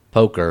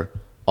Poker,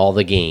 All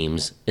the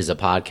Games, is a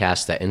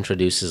podcast that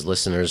introduces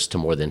listeners to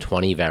more than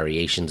 20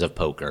 variations of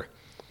poker.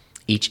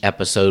 Each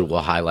episode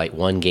will highlight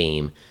one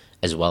game,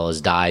 as well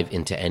as dive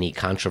into any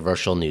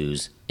controversial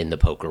news in the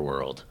poker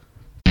world.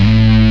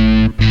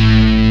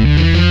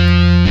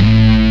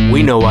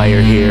 We know why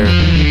you're here.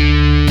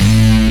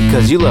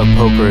 Because you love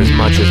poker as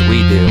much as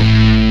we do.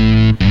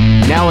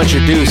 Now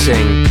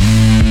introducing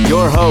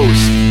your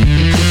host,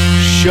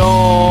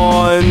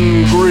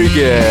 Sean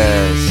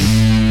Grigas.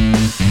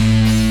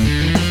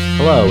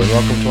 Hello and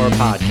welcome to our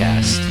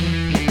podcast,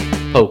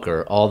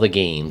 Poker, All the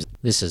Games.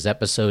 This is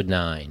episode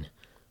 9.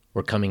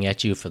 We're coming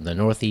at you from the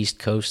northeast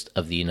coast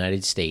of the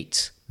United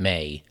States,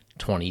 May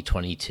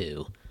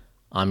 2022.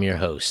 I'm your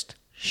host,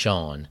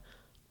 Sean,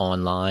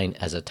 online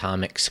as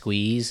Atomic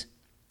Squeeze,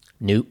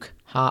 Nuke,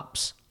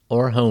 Hops,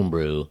 or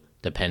Homebrew,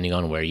 depending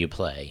on where you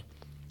play.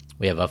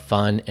 We have a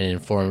fun and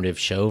informative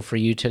show for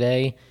you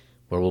today,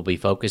 where we'll be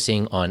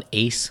focusing on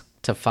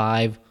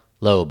A-5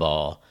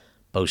 Lowball,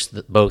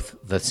 both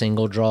the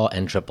single draw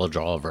and triple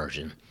draw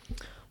version.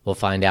 We'll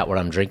find out what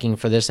I'm drinking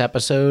for this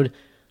episode,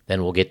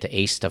 then we'll get to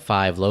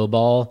Ace-5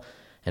 Lowball,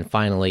 and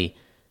finally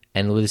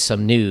end with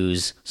some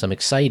news, some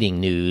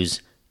exciting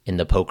news in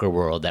the poker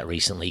world that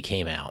recently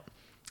came out.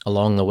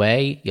 Along the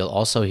way, you'll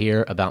also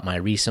hear about my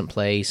recent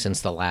play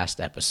since the last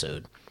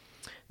episode.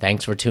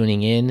 Thanks for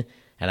tuning in,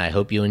 and I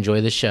hope you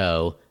enjoy the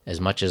show as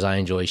much as I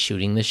enjoy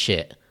shooting the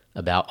shit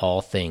about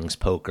all things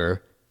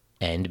poker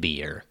and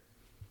beer.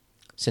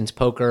 Since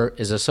poker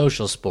is a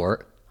social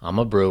sport, I'm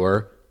a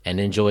brewer and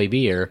enjoy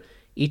beer.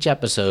 Each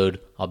episode,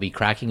 I'll be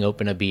cracking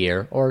open a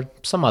beer or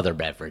some other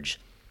beverage.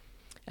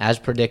 As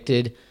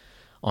predicted,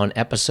 on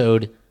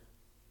episode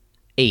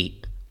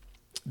 8,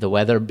 the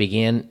weather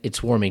began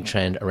its warming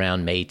trend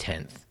around May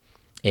 10th.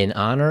 In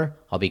honor,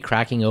 I'll be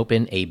cracking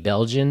open a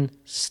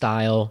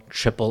Belgian-style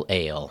triple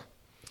ale.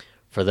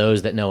 For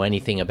those that know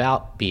anything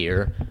about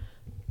beer,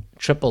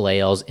 triple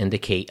ales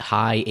indicate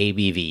high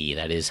ABV,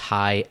 that is,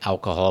 high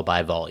alcohol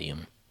by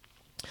volume.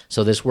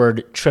 So this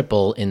word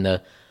triple in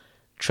the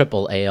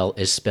triple ale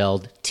is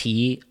spelled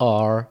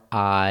T-R-I-P-E-L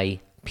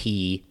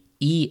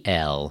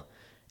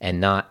and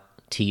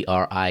not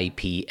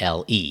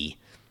T-R-I-P-L-E,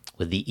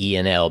 with the E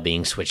and L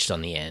being switched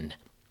on the end.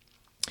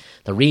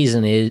 The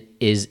reason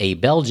is a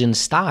Belgian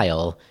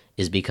style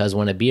is because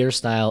when a beer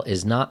style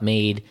is not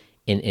made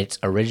in its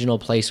original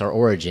place or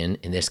origin,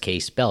 in this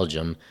case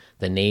Belgium,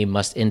 the name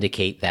must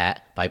indicate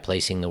that by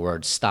placing the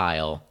word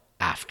style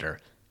after.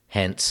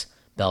 Hence,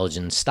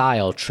 Belgian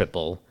style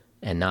triple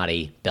and not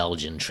a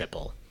Belgian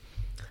triple.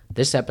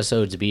 This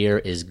episode's beer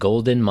is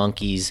Golden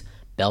Monkey's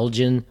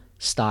Belgian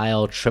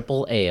style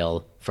triple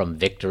ale from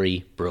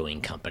Victory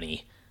Brewing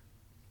Company.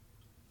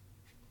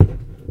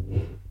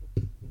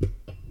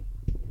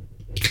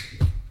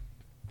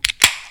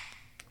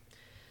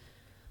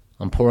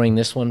 I'm pouring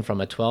this one from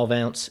a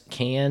 12-ounce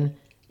can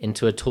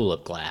into a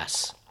tulip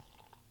glass.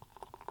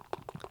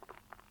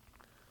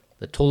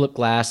 The tulip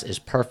glass is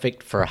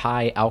perfect for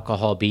high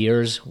alcohol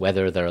beers,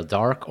 whether they're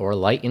dark or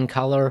light in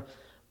color,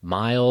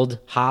 mild,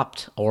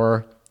 hopped,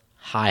 or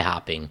high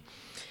hopping.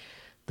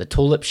 The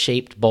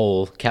tulip-shaped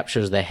bowl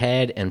captures the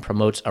head and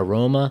promotes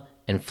aroma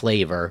and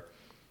flavor,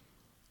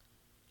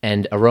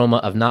 and aroma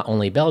of not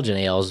only Belgian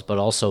ales, but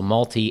also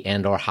malty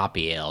and or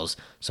hoppy ales.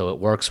 So it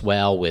works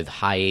well with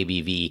high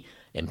ABV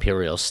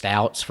imperial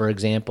stouts, for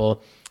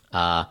example,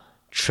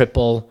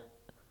 triple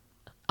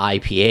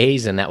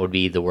IPAs, and that would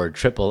be the word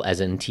triple as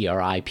in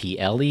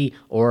T-R-I-P-L-E,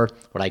 or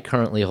what I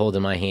currently hold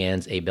in my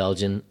hands, a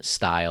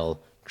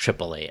Belgian-style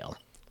triple ale.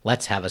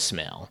 Let's have a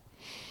smell.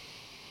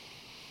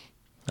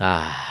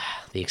 The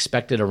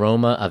expected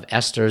aroma of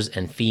esters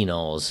and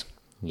phenols.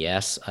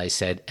 Yes, I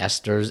said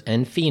esters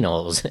and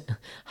phenols.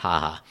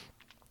 Haha.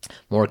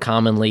 More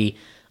commonly,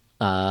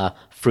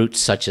 fruits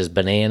such as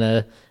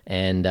banana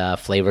and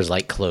flavors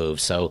like clove.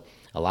 So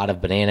a lot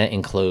of banana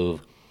and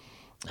clove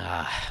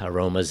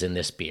aromas in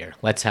this beer.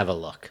 Let's have a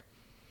look.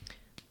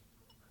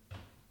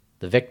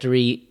 The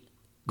Victory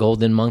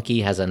Golden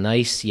Monkey has a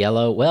nice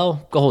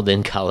yellow,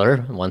 golden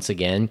color, once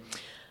again.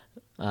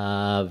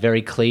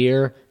 Very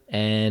clear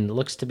and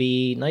looks to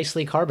be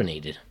nicely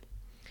carbonated.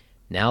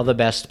 Now the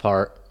best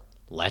part,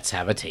 let's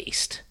have a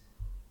taste.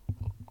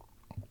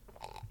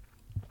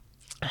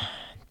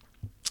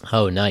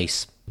 Oh,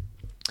 nice.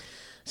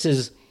 This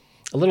is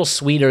a little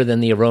sweeter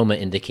than the aroma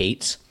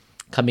indicates,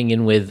 coming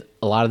in with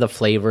a lot of the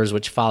flavors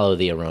which follow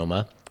the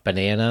aroma.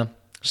 Banana,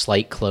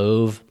 slight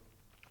clove,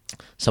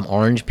 some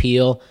orange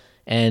peel,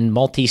 and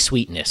malty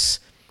sweetness,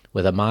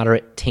 with a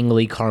moderate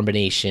tingly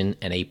carbonation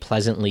and a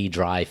pleasantly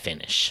dry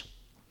finish.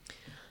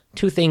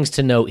 Two things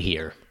to note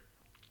here.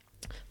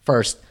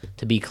 First,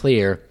 to be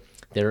clear,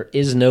 there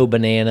is no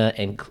banana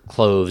and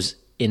cloves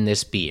in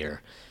this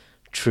beer,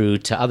 true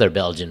to other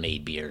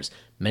Belgian-made beers.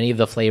 Many of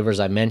the flavors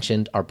I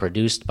mentioned are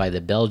produced by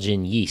the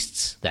Belgian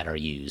yeasts that are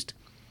used.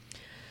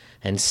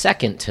 And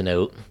second to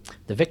note,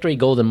 the Victory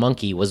Golden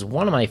Monkey was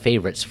one of my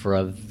favorites for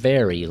a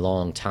very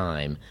long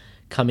time,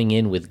 coming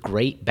in with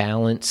great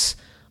balance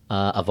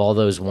of all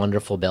those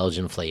wonderful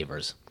Belgian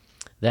flavors.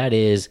 That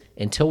is,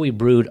 until we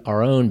brewed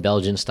our own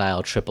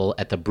Belgian-style triple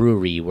at the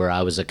brewery where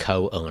I was a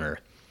co-owner.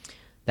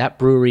 That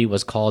brewery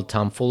was called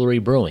Tomfoolery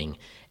Brewing,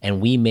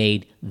 and we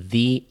made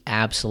the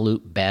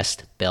absolute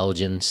best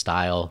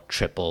Belgian-style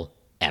triple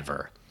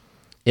ever.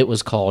 It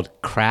was called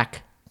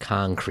Crack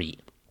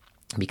Concrete,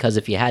 because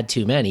if you had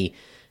too many,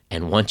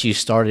 and once you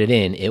started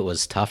in, it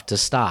was tough to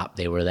stop.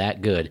 They were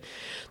that good.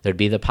 There'd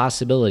be the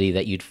possibility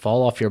that you'd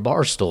fall off your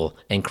bar stool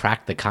and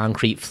crack the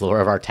concrete floor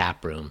of our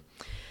tap room.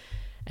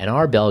 And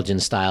our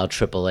Belgian-style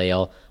triple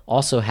ale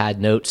also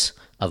had notes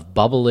of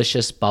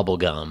Bubblicious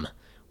bubblegum,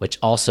 which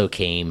also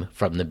came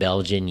from the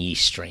Belgian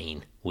yeast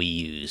strain we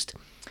used.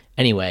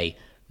 Anyway,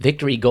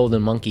 Victory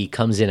Golden Monkey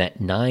comes in at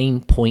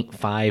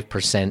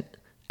 9.5%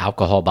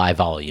 alcohol by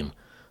volume.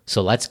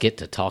 So let's get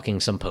to talking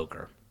some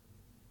poker.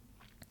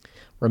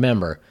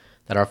 Remember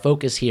that our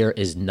focus here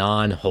is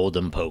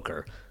non-hold'em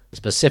poker,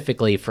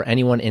 specifically for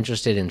anyone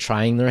interested in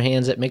trying their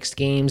hands at mixed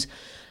games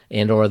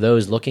and or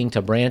those looking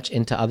to branch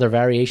into other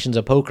variations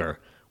of poker,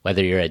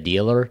 whether you're a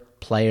dealer,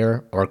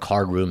 player, or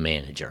card room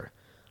manager.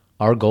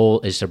 Our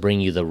goal is to bring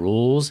you the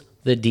rules,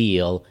 the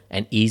deal,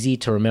 and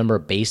easy-to-remember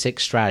basic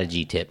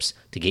strategy tips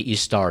to get you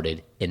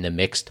started in the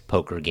mixed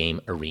poker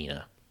game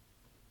arena.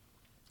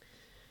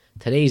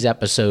 Today's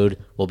episode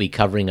will be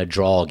covering a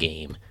draw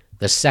game,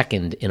 the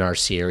second in our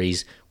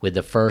series, with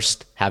the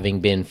first having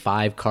been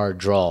 5-card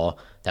draw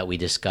that we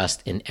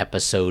discussed in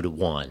episode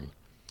 1.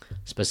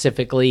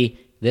 Specifically,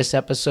 this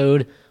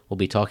episode will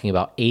be talking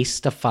about Ace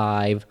to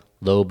 5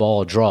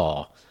 Lowball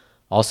draw,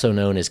 also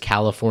known as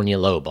California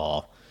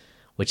Lowball,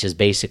 which is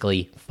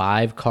basically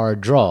 5-card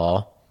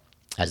draw,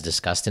 as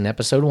discussed in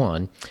episode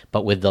 1,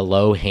 but with the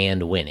low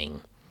hand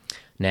winning.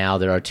 Now,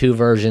 there are 2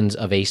 versions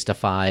of Ace to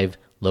 5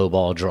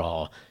 Lowball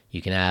draw.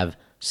 You can have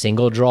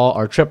single draw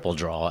or triple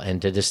draw,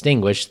 and to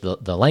distinguish,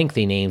 the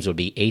lengthy names would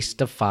be Ace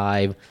to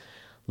 5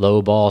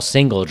 Lowball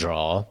single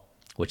draw,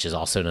 which is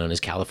also known as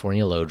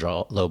California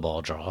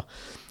Lowball draw,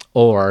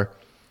 or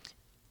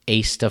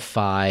Ace to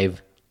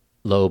 5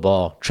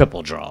 Lowball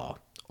triple draw,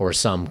 or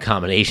some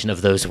combination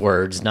of those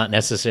words, not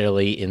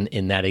necessarily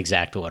in that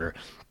exact order,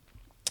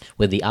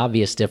 with the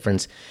obvious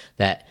difference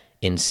that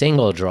in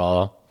single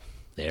draw,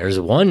 there's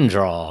 1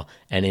 draw,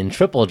 and in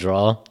triple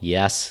draw,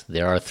 yes,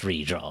 there are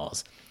 3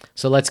 draws.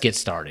 So let's get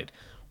started.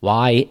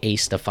 Why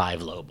Ace to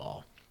 5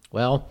 Lowball?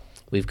 Well,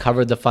 we've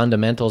covered the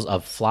fundamentals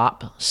of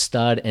flop,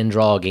 stud, and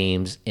draw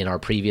games in our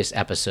previous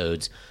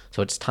episodes,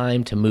 so it's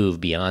time to move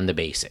beyond the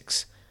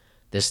basics.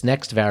 This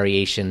next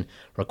variation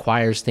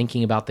requires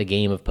thinking about the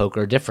game of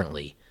poker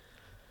differently.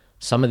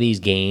 Some of these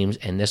games,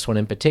 and this one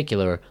in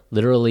particular,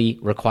 literally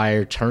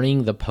require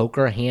turning the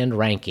poker hand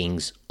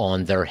rankings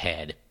on their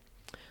head.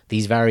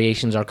 These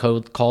variations are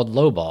called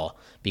lowball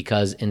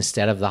because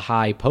instead of the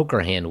high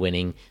poker hand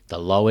winning, the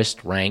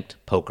lowest ranked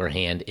poker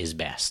hand is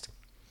best.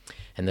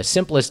 And the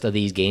simplest of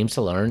these games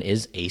to learn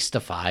is Ace to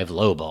 5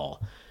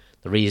 Lowball.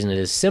 The reason it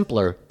is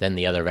simpler than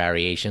the other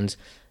variations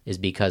is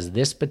because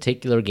this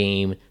particular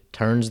game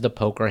turns the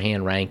poker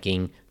hand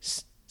ranking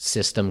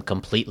system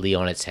completely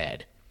on its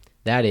head.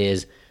 That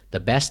is, the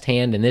best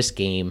hand in this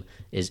game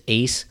is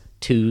Ace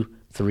 2,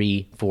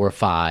 3, 4,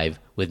 5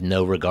 with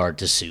no regard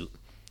to suit.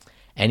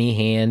 Any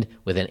hand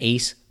with an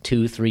Ace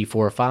 2, 3,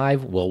 4,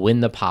 5 will win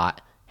the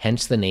pot,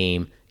 hence the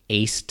name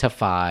Ace to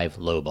 5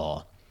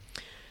 Lowball.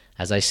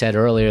 As I said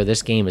earlier,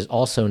 this game is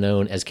also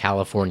known as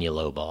California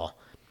Lowball.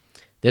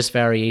 This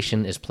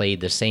variation is played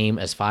the same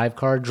as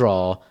 5-card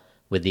draw,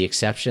 with the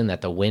exception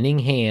that the winning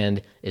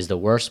hand is the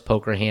worst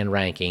poker hand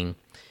ranking,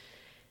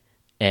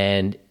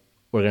 and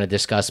we're going to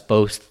discuss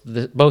both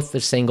the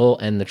single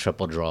and the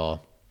triple draw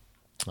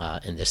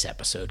in this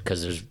episode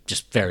because there's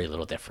just very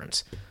little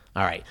difference.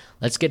 All right,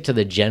 let's get to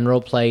the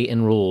general play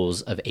and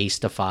rules of Ace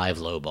to 5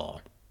 Lowball.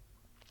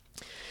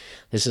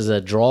 This is a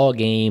draw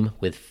game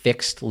with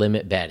fixed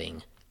limit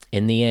betting.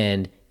 In the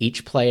end,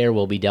 each player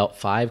will be dealt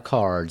 5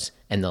 cards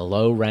and the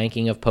low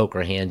ranking of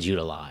poker hands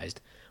utilized,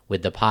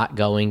 with the pot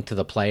going to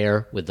the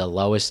player with the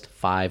lowest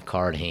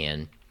 5-card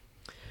hand.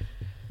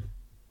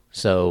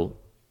 So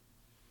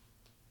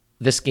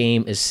this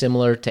game is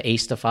similar to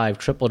Ace to 5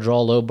 triple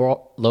draw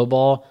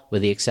lowball,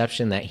 with the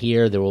exception that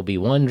here there will be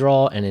 1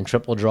 draw, and in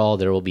triple draw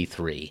there will be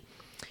 3.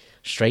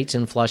 Straights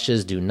and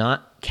flushes do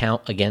not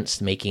count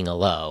against making a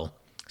low.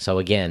 So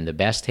again, the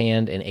best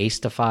hand in Ace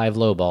to 5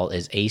 Lowball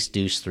is Ace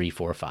Deuce 3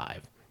 4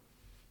 5.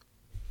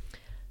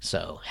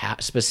 So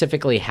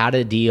specifically, how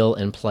to deal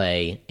and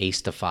play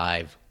Ace to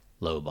 5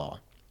 Lowball.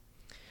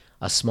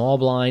 A small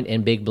blind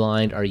and big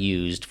blind are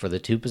used for the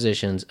 2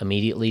 positions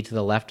immediately to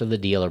the left of the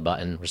dealer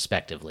button,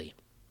 respectively.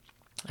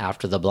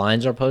 After the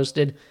blinds are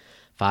posted,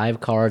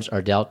 5 cards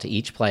are dealt to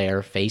each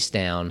player face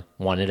down,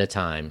 1 at a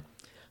time,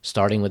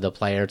 starting with the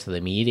player to the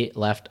immediate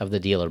left of the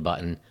dealer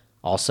button,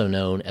 also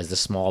known as the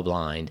small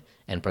blind,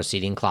 and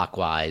proceeding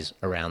clockwise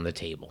around the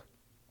table.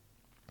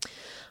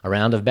 A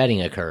round of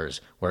betting occurs,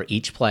 where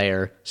each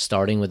player,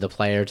 starting with the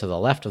player to the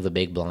left of the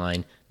big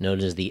blind, known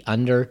as the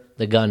under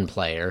the gun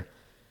player,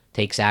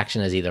 takes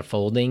action as either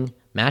folding,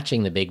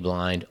 matching the big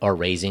blind, or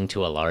raising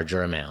to a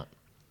larger amount.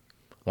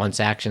 Once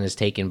action is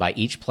taken by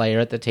each player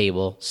at the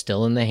table,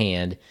 still in the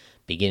hand,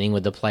 beginning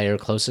with the player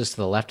closest to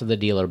the left of the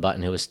dealer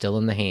button who is still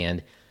in the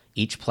hand,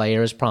 each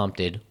player is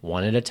prompted,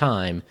 one at a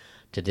time,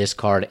 to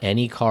discard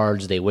any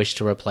cards they wish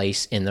to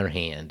replace in their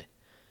hand.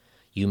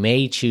 You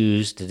may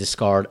choose to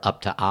discard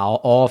up to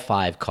all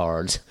 5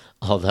 cards,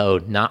 although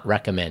not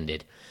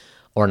recommended,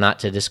 or not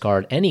to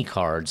discard any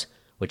cards,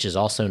 which is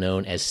also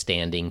known as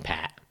standing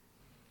pat.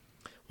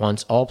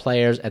 Once all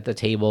players at the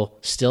table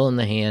still in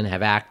the hand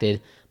have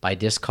acted by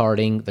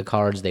discarding the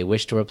cards they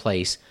wish to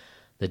replace,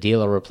 the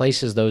dealer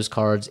replaces those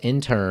cards in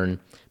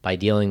turn by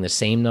dealing the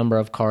same number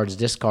of cards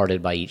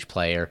discarded by each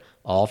player,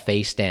 all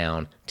face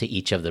down, to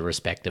each of the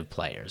respective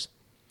players.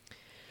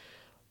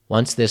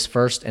 Once the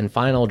first and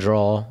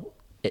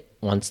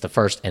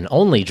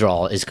only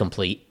draw is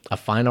complete, a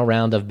final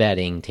round of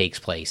betting takes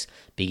place,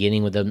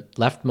 beginning with the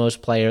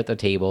leftmost player at the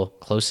table,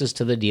 closest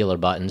to the dealer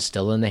button,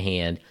 still in the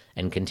hand,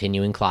 and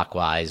continuing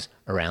clockwise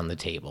around the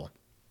table.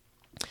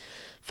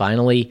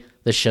 Finally,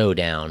 the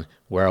showdown,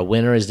 where a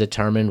winner is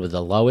determined with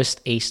the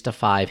lowest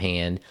ace-to-5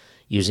 hand,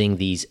 using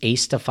these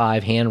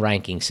ace-to-5 hand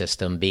ranking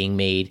system being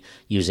made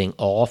using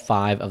all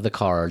 5 of the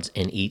cards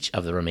in each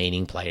of the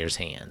remaining players'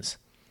 hands.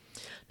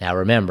 Now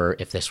remember,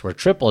 if this were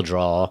triple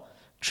draw,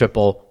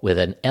 triple with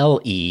an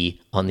LE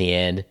on the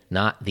end,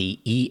 not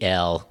the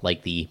EL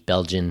like the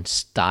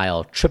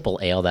Belgian-style triple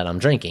ale that I'm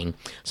drinking.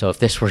 So if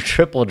this were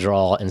triple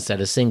draw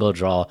instead of single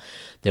draw,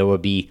 there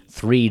would be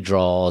 3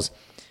 draws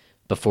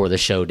before the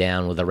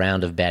showdown with a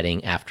round of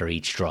betting after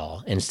each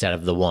draw, instead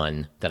of the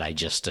one that I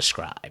just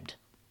described.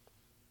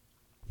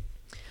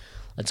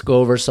 Let's go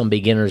over some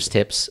beginner's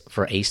tips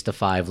for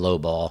ace-to-5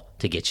 lowball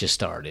to get you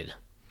started.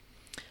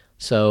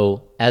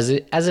 So, as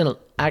in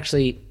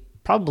actually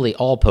probably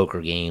all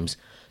poker games,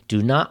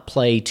 do not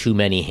play too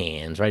many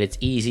hands, right? It's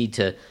easy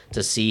to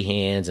see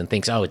hands and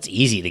think, oh, it's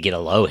easy to get a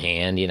low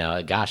hand. You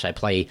know, gosh, I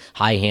play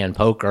high hand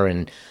poker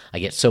and I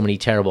get so many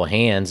terrible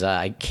hands.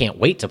 I can't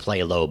wait to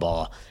play low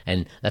ball.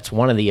 And that's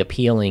one of the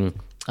appealing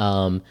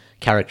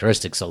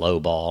characteristics of low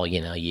ball. You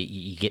know,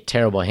 you get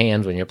terrible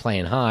hands when you're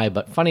playing high,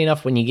 but funny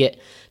enough, when you get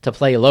to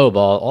play low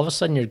ball, all of a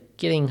sudden you're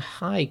getting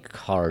high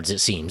cards, it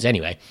seems.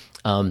 Anyway,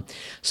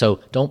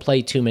 so don't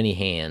play too many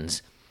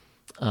hands.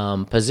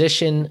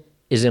 Position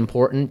is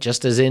important,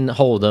 just as in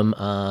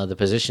Hold'em. The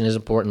position is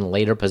important.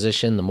 Later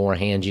position, the more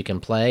hands you can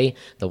play,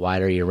 the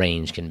wider your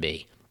range can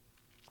be.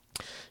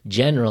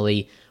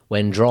 Generally,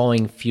 when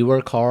drawing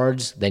fewer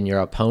cards than your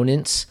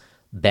opponents,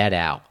 bet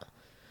out.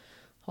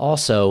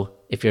 Also,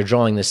 if you're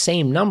drawing the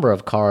same number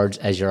of cards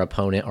as your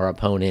opponent or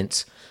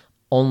opponents,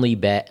 only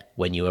bet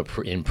when you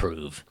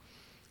improve.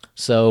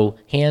 So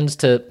hands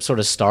to sort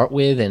of start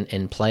with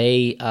and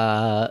play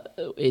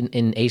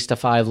in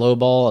ace-to-5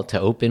 lowball to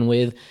open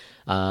with,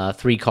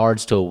 3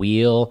 cards to a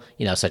wheel,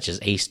 you know, such as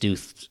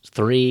ace-deuce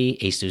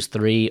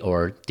 3,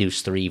 or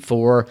deuce 3,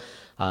 4,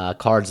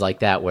 cards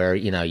like that where,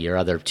 you know, your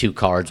other 2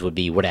 cards would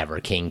be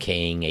whatever, king,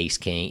 king, ace,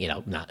 king, you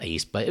know, not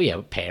ace, but, you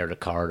know, paired a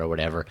card or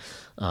whatever,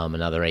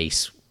 another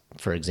ace,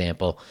 for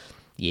example.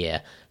 Yeah,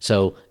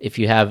 so if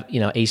you have, you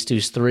know,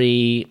 ace-deuce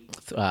 3,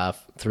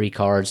 3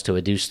 cards to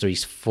a deuce 3,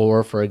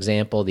 4, for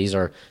example, these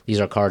are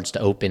cards to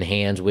open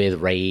hands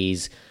with,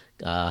 raise,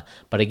 but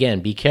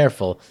again, be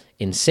careful.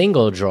 In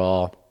single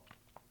draw,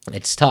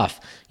 it's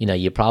tough. You know,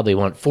 you probably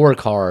want 4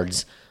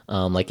 cards,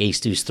 like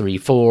ace-deuce 3,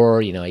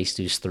 4, you know,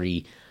 ace-deuce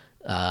 3,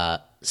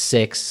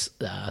 6,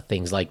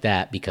 things like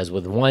that, because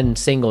with one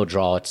single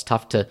draw, it's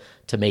tough to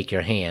make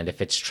your hand. If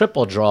it's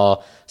triple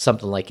draw,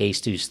 something like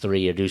ace-deuce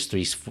 3 or deuce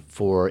 3,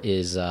 4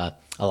 is a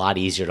lot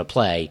easier to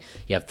play.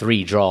 You have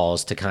 3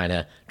 draws to kind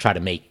of try to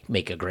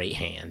make a great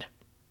hand.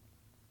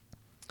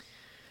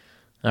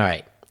 All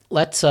right.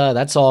 That's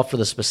all for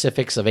the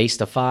specifics of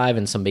ace-to-5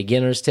 and some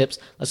beginner's tips.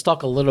 Let's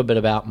talk a little bit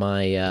about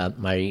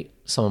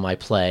some of my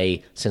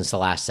play since the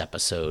last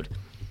episode.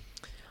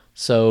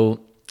 So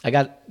I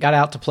got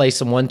out to play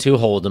some 1-2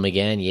 Hold'em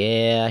again.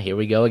 Yeah, here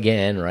we go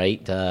again,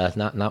 right?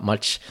 Not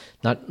much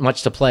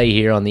to play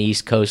here on the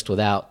East Coast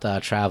without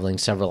traveling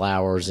several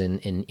hours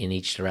in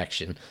each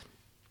direction.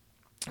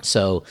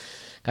 So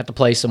got to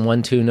play some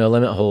 1-2 No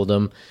Limit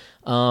Hold'em.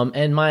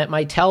 And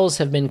my tells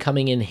have been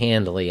coming in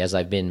handily, as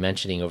I've been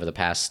mentioning over the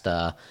past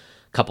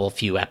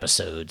few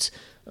episodes.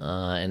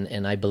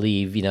 And I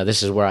believe, you know,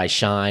 this is where I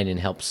shine and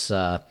helps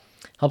with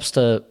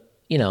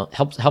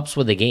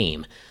the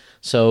game.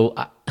 So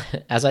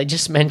as I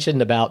just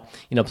mentioned about,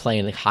 you know,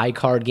 playing high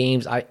card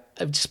games,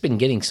 I've just been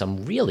getting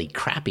some really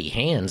crappy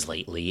hands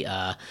lately.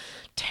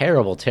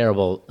 Terrible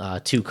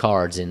 2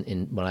 cards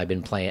in when I've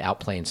been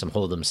playing some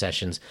Hold'em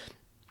sessions.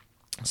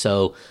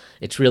 So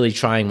it's really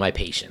trying my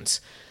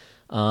patience.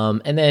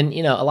 And then,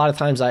 you know, a lot of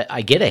times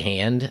I get a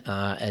hand,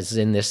 as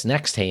in this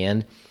next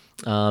hand,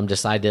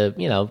 decide to,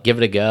 you know, give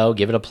it a go,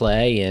 give it a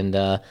play,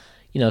 and,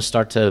 you know,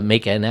 start to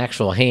make an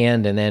actual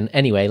hand. And then,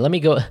 anyway, let me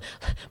get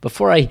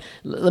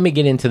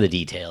into the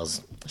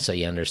details so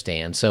you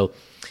understand. So,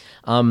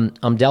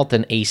 I'm dealt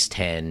an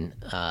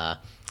ace-10,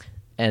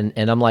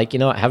 and I'm like, you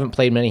know, I haven't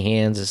played many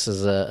hands. This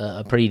is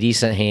a pretty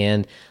decent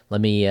hand.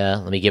 Let me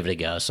give it a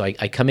go. So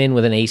I come in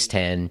with an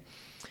ace-10.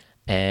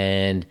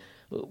 and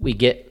we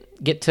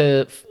get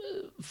to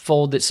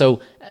fold it.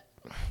 So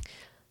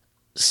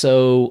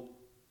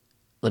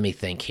let me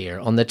think here.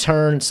 On the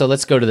turn, so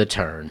let's go to the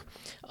turn.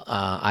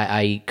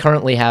 I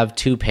currently have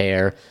 2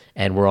 pair,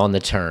 and we're on the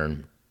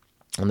turn.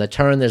 On the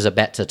turn, there's a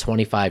bet to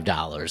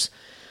 $25.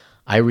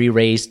 I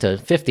re-raise to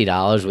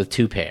 $50 with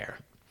 2 pair.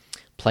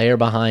 Player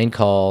behind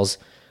calls.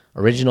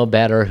 Original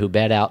bettor who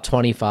bet out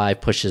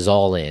 25 pushes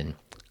all in.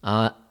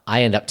 I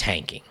end up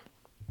tanking.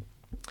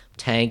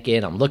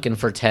 I'm looking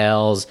for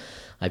tells.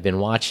 I've been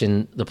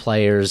watching the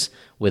players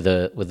with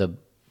a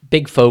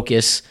big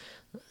focus,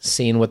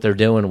 seeing what they're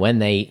doing when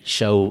they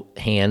show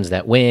hands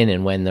that win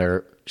and when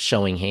they're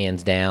showing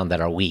hands down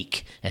that are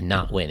weak and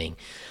not winning.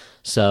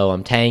 So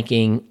I'm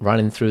tanking,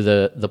 running through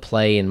the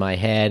play in my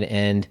head,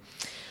 and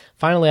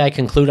finally I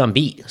conclude I'm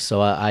beat.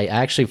 So I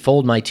actually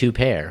fold my 2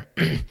 pair.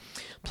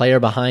 Player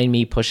behind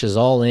me pushes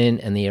all in,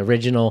 and the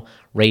original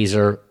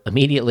raiser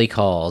immediately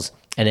calls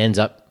and ends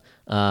up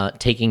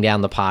taking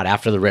down the pot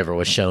after the river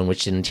was shown,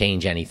 which didn't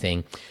change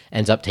anything.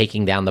 Ends up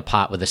taking down the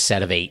pot with a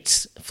set of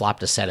 8s,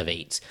 flopped a set of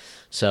 8s.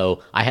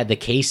 So I had the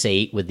case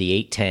 8 with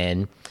the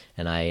 8-10,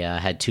 and I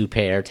had 2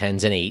 pair,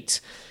 10s and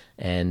 8s.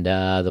 And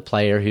the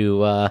player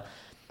who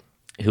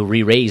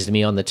re-raised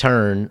me on the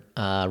turn,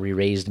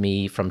 re-raised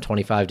me from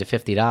 $25 to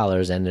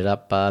 $50, ended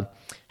up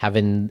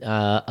having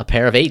a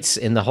pair of 8s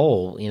in the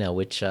hole,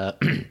 which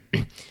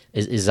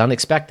is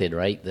unexpected,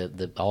 right?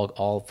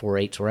 All 4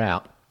 8s were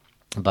out.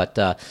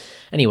 But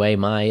anyway,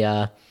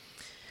 I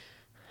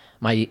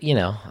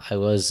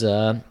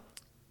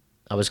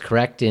was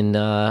correct in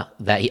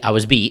that I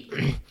was beat.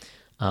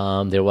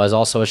 There was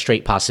also a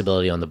straight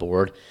possibility on the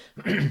board,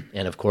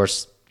 and of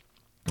course,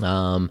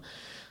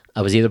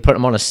 I was either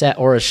putting him on a set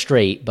or a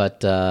straight.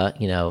 But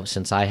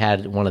since I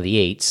had one of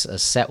the 8s, a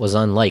set was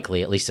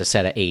unlikely. At least a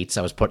set of 8s,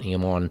 I was putting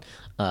him on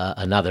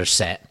another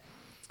set.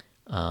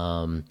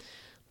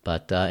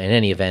 But in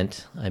any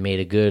event, I made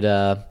a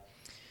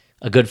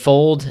good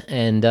fold,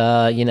 and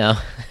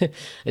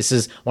this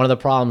is one of the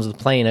problems with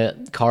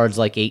playing cards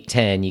like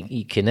 8-10.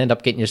 You can end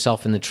up getting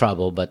yourself into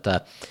trouble.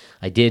 But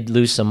I did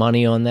lose some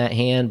money on that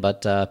hand,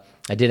 but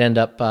I did end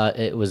up.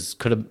 It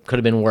could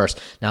have been worse.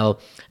 Now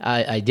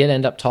I did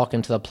end up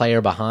talking to the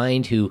player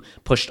behind who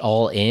pushed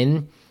all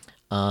in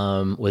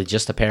with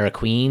just a pair of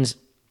queens.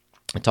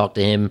 I talked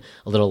to him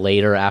a little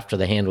later after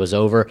the hand was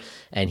over,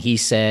 and he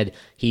said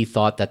he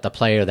thought that the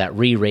player that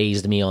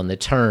re-raised me on the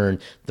turn,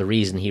 the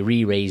reason he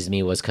re-raised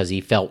me was because he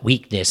felt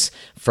weakness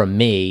from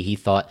me. He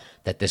thought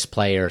that this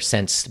player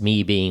sensed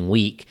me being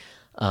weak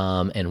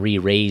and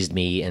re-raised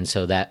me, and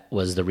so that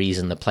was the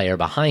reason the player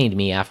behind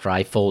me, after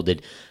I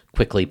folded,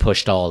 quickly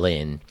pushed all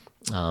in.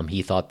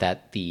 He thought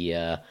that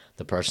the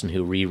person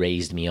who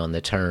re-raised me on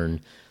the turn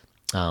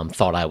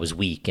thought I was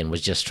weak and was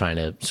just trying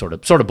to sort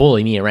of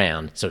bully me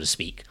around, so to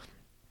speak.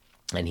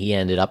 And he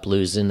ended up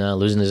losing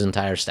his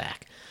entire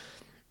stack.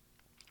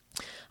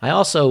 I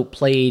also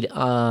played.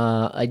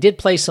 I did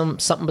play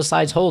something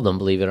besides Hold'em,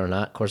 believe it or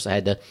not. Of course, I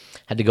had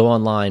to go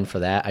online for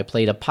that. I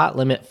played a pot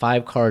limit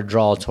 5-card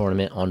draw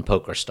tournament on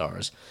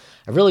PokerStars.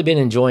 I've really been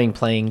enjoying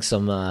playing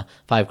some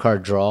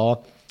 5-card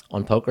draw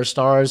on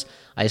PokerStars.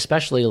 I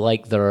especially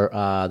like they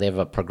have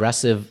a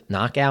progressive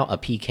knockout, a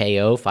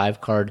PKO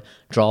 5-card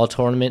draw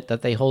tournament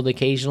that they hold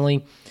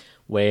occasionally,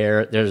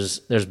 where there's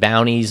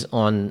bounties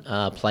on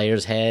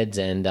players' heads,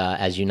 and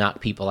as you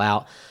knock people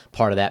out,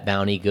 part of that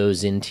bounty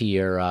goes into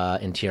your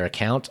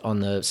account on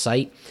the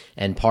site,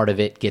 and part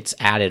of it gets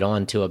added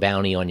on to a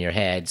bounty on your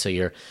head.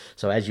 So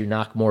as you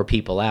knock more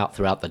people out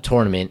throughout the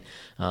tournament,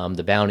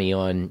 the bounty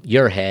on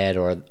your head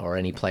or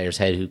any player's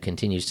head who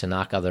continues to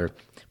knock other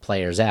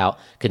players out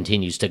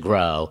continues to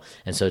grow.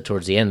 And so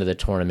towards the end of the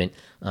tournament,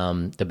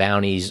 the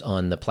bounties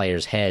on the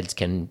players' heads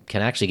can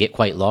actually get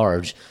quite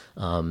large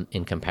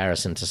in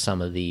comparison to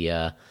some of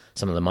the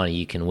money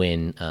you can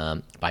win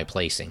by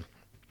placing.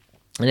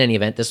 In any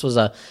event, this was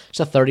just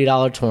a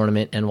 $30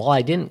 tournament, and while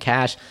I didn't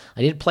cash,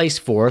 I did place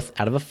 4th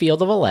out of a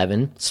field of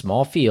 11,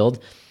 small field,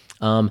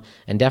 and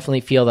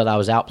definitely feel that I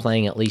was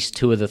outplaying at least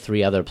 2 of the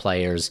 3 other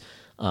players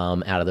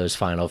out of those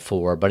final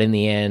 4. But in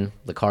the end,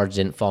 the cards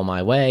didn't fall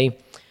my way.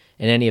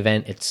 In any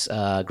event, it's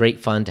great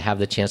fun to have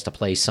the chance to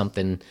play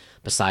something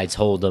besides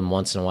Hold'em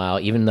once in a while,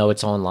 even though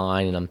it's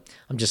online, and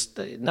I'm just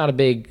not a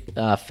big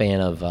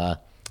fan of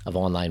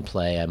online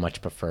play. I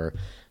much prefer,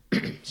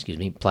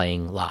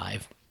 playing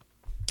live.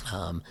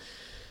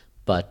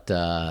 But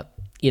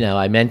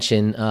I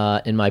mention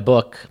in my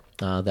book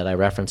that I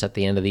reference at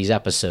the end of these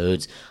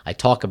episodes, I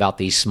talk about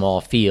these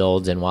small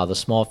fields, and while the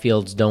small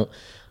fields don't,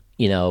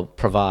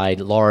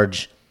 provide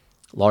large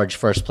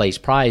first place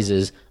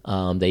prizes,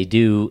 they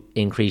do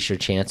increase your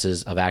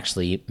chances of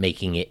actually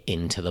making it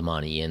into the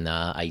money. And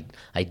I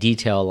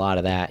detail a lot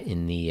of that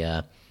in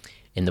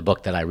the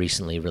book that I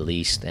recently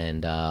released,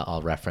 and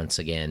I'll reference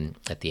again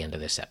at the end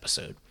of this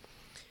episode.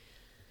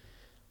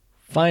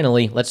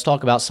 Finally, let's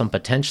talk about some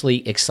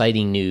potentially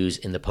exciting news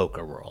in the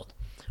poker world.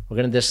 We're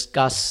going to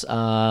discuss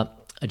a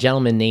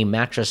gentleman named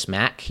Mattress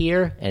Mac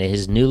here and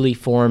his newly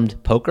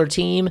formed poker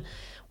team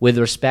with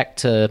respect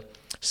to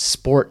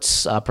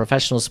sports,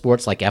 professional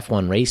sports like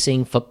F1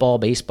 racing, football,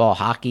 baseball,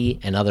 hockey,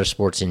 and other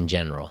sports in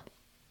general.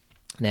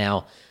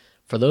 Now,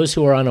 for those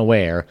who are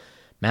unaware,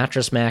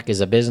 Mattress Mac is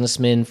a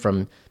businessman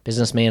from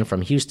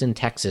Houston,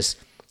 Texas,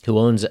 who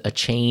owns a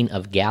chain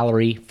of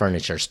gallery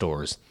furniture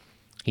stores.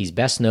 He's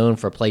best known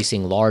for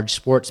placing large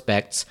sports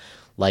bets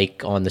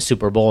like on the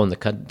Super Bowl and the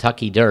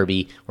Kentucky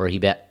Derby, where he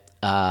bet,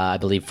 I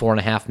believe,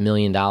 $4.5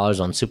 million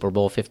on Super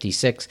Bowl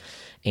 56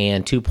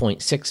 and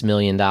 $2.6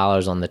 million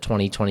on the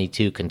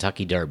 2022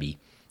 Kentucky Derby.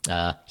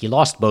 He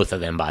lost both of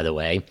them, by the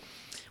way.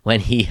 When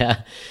he,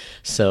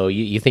 so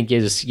you think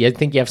you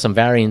have some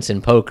variance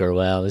in poker?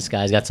 Well, this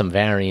guy's got some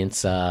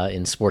variance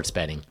in sports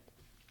betting.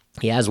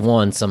 He has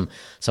won some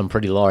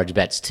pretty large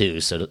bets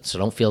too, so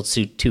don't feel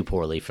too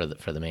poorly for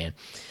the man.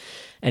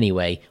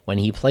 Anyway, when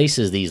he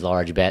places these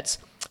large bets,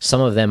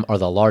 some of them are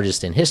the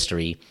largest in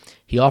history.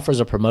 He offers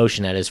a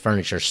promotion at his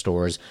furniture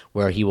stores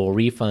where he will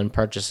refund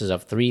purchases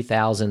of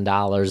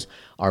 $3,000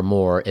 or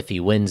more if he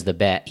wins the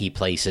bet he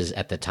places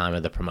at the time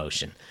of the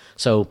promotion.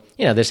 So,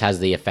 this has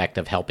the effect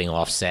of helping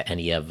offset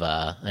any of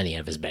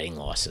his betting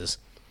losses.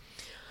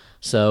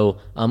 So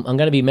I'm going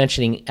to be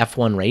mentioning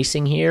F1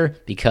 racing here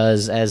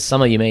because, as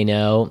some of you may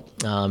know,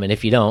 and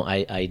if you don't,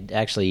 I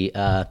actually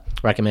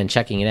recommend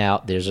checking it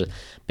out. There's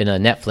been a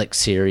Netflix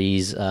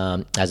series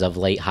as of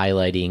late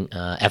highlighting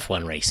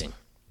F1 racing.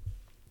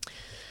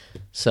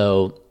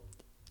 So,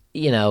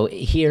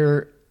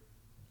 here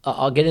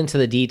I'll get into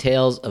the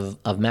details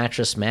of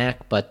Mattress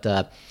Mac,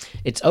 but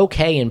it's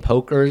okay in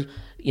poker.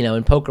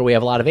 In poker, we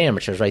have a lot of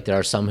amateurs, right? There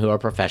are some who are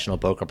professional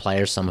poker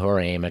players, some who are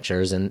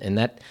amateurs, and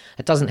that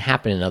doesn't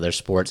happen in other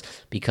sports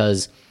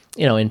because,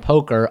 in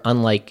poker,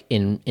 unlike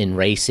in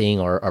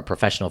racing or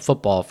professional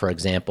football, for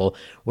example,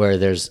 where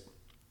there's,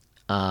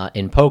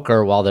 in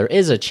poker, while there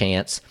is a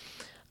chance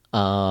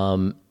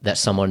that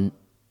someone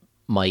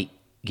might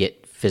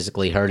get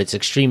physically hurt, it's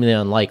extremely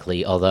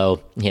unlikely,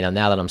 although, now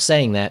that I'm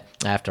saying that,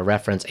 I have to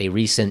reference a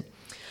recent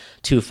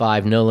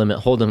 2-5 no-limit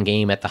hold'em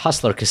game at the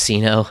Hustler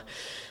Casino,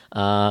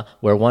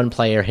 where one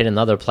player hit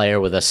another player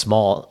with a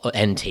small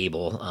end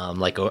table.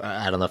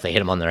 I don't know if they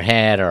hit him on their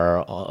head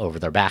or over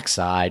their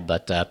backside,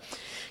 but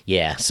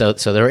yeah. So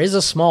there is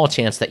a small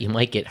chance that you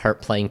might get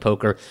hurt playing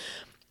poker,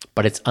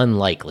 but it's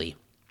unlikely.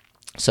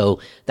 So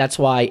that's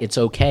why it's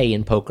okay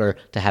in poker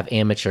to have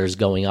amateurs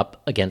going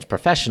up against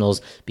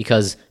professionals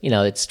because,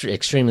 it's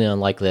extremely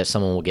unlikely that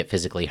someone will get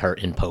physically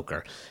hurt in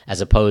poker,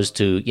 as opposed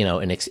to,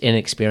 an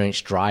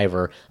inexperienced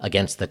driver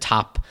against the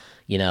top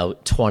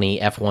 20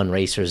 F1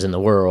 racers in the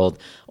world,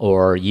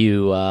 or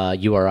you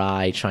or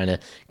I trying to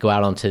go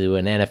out onto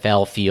an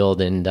NFL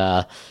field and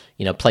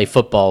play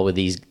football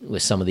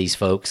with some of these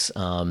folks.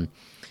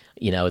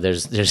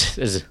 There's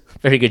a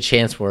very good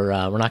chance we're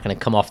not going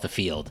to come off the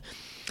field.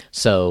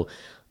 So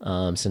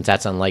since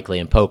that's unlikely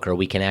in poker,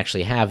 we can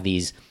actually have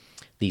these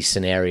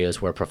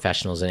scenarios where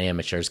professionals and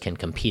amateurs can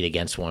compete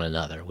against one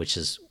another, which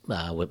is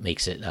what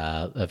makes it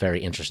a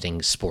very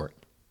interesting sport.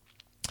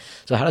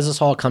 So how does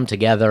this all come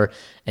together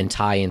and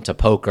tie into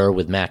poker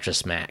with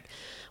Mattress Mac?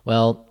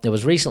 Well, it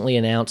was recently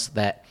announced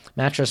that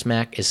Mattress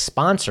Mac is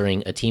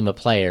sponsoring a team of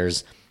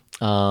players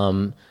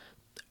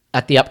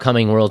at the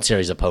upcoming World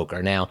Series of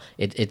Poker. Now,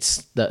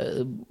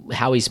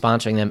 how he's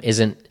sponsoring them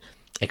isn't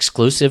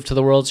exclusive to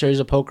the World Series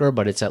of Poker,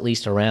 but it's at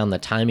least around the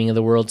timing of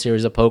the World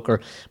Series of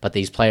Poker. But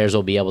these players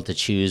will be able to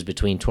choose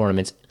between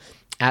tournaments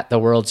at the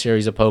World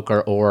Series of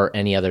Poker or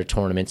any other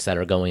tournaments that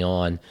are going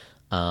on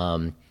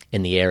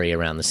in the area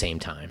around the same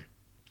time.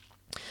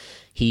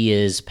 He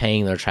is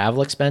paying their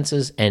travel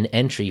expenses and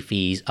entry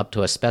fees up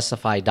to a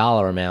specified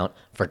dollar amount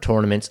for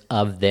tournaments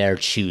of their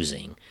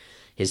choosing.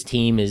 His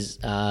team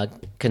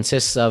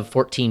consists of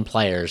 14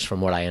 players, from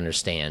what I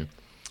understand.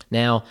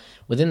 Now,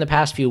 within the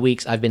past few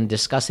weeks, I've been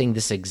discussing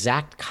this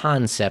exact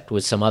concept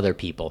with some other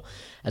people,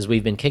 as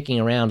we've been kicking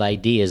around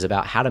ideas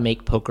about how to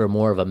make poker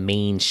more of a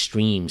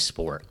mainstream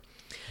sport.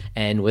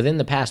 And within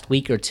the past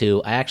week or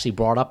two, I actually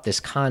brought up this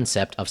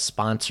concept of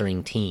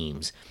sponsoring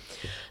teams.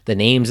 The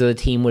names of the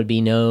team would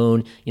be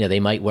known. They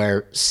might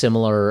wear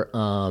similar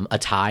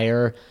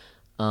attire,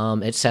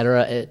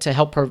 etc., to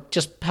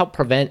help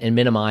prevent and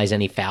minimize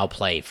any foul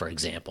play, for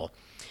example.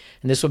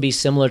 And this would be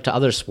similar to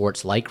other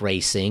sports like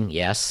racing.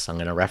 Yes, I'm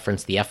going to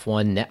reference the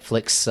F1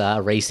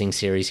 Netflix racing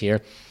series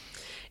here.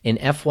 In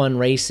F1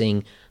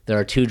 racing, there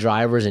are two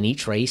drivers in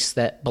each race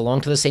that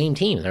belong to the same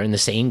team. They're in the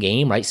same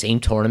game, right? Same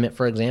tournament,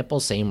 for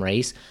example, same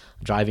race,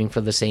 driving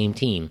for the same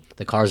team.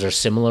 The cars are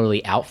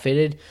similarly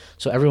outfitted,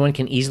 so everyone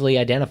can easily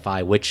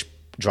identify which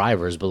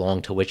drivers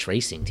belong to which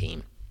racing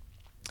team.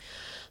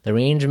 The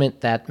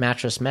arrangement that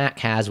Mattress Mac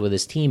has with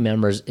his team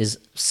members is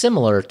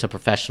similar to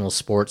professional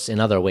sports in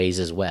other ways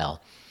as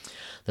well.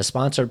 The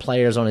sponsored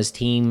players on his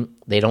team,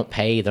 they're not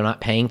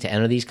paying to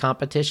enter these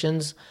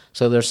competitions,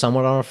 so they're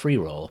somewhat on a free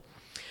roll.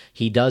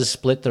 He does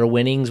split their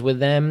winnings with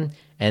them,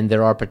 and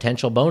there are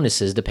potential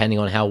bonuses depending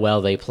on how well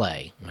they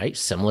play, right?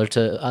 Similar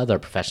to other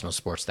professional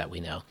sports that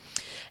we know.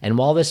 And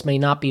while this may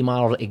not be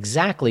modeled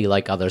exactly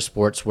like other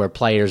sports where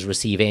players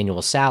receive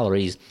annual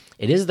salaries,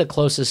 it is the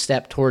closest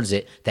step towards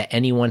it that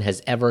anyone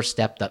has ever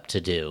stepped up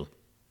to do.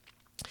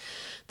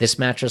 This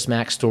Mattress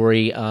Mac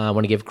story, I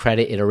want to give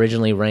credit. It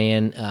originally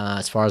ran,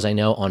 as far as I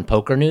know, on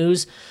Poker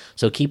News.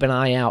 So keep an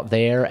eye out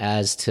there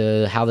as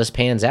to how this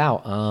pans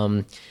out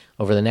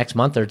over the next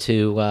month or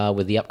two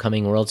with the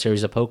upcoming World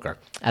Series of Poker.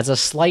 As a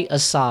slight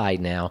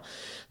aside now,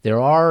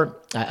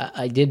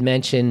 I did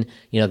mention,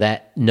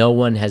 that no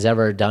one has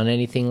ever done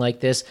anything like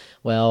this.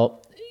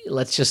 Well,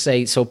 let's just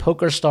say, so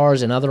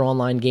PokerStars and other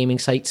online gaming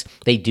sites,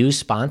 they do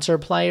sponsor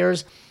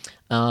players.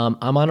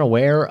 I'm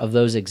unaware of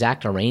those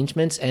exact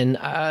arrangements, and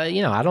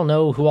I don't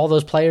know who all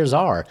those players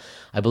are.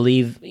 I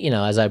believe,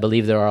 I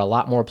believe there are a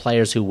lot more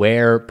players who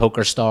wear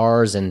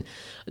PokerStars and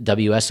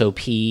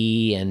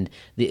WSOP and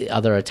the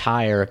other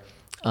attire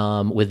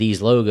with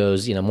these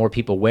logos. More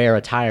people wear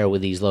attire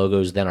with these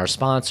logos than are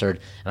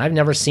sponsored, and I've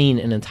never seen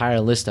an entire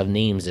list of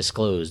names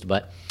disclosed.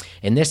 But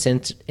in this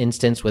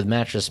instance with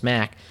Mattress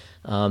Mac,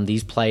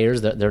 these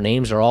players, their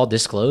names are all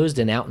disclosed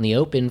and out in the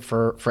open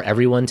for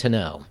everyone to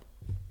know.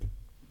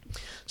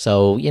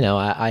 So,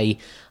 I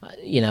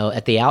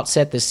at the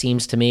outset, this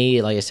seems to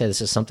me, like I said,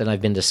 this is something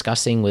I've been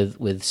discussing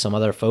with some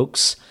other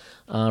folks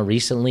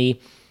recently,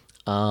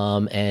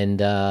 and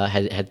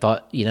had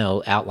thought,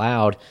 out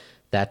loud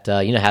that,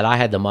 had I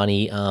had the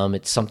money,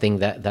 it's something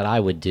that I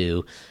would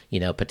do,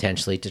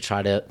 potentially to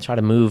try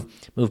to move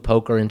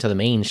poker into the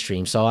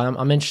mainstream. So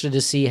I'm interested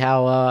to see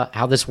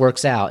how this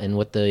works out and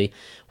what the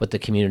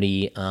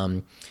community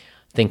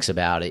thinks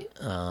about it.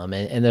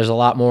 And there's a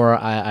lot more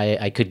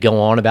I could go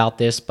on about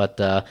this, but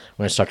we're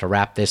going to start to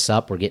wrap this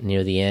up. We're getting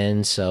near the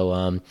end.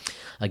 So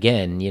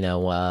again,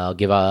 I'll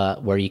give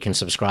where you can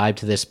subscribe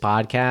to this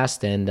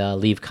podcast and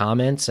leave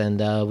comments,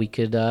 and we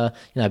could,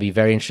 I'd be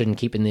very interested in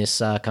keeping this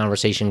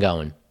conversation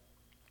going.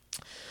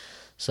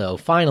 So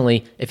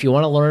finally, if you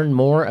want to learn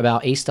more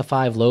about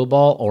Ace-5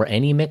 Lowball or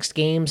any mixed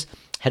games,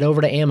 head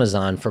over to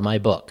Amazon for my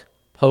book,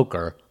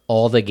 Poker,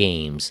 All the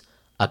Games,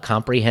 a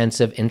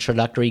comprehensive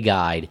introductory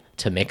guide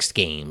to mixed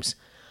games.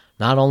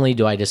 Not only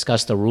do I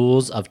discuss the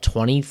rules of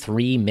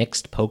 23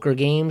 mixed poker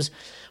games,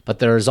 but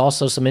there is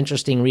also some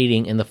interesting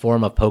reading in the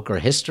form of poker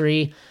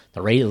history,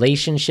 the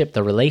relationship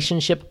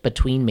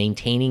between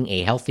maintaining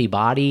a healthy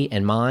body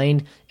and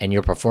mind and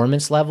your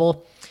performance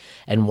level,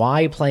 and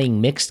why playing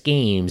mixed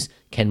games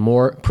can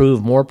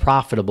prove more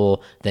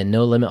profitable than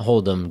no limit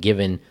hold'em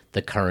given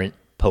the current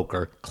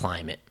poker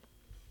climate.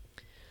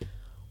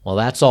 Well,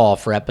 that's all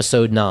for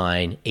episode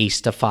 9,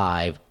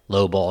 Ace-5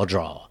 Lowball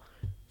Draw.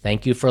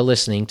 Thank you for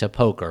listening to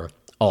Poker,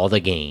 All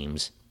the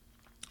Games.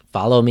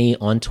 Follow me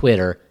on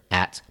Twitter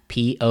at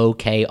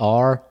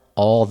POKR,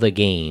 All the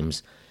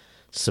Games.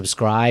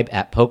 Subscribe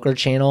at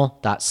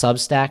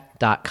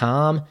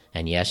pokerchannel.substack.com,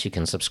 and yes, you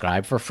can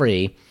subscribe for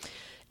free.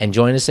 And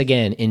join us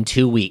again in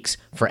 2 weeks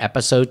for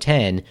episode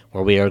 10,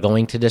 where we are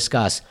going to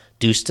discuss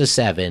Deuce to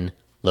 7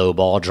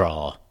 Lowball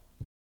Draw.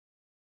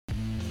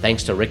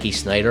 Thanks to Ricky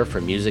Snyder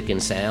for music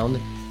and sound.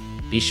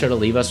 Be sure to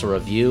leave us a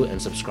review and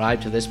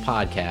subscribe to this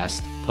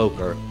podcast,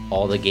 Poker,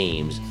 All the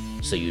Games,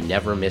 so you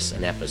never miss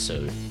an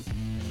episode.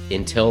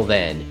 Until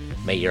then,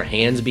 may your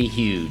hands be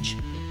huge,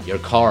 your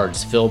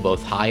cards fill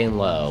both high and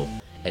low,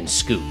 and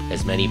scoop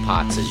as many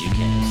pots as you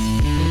can.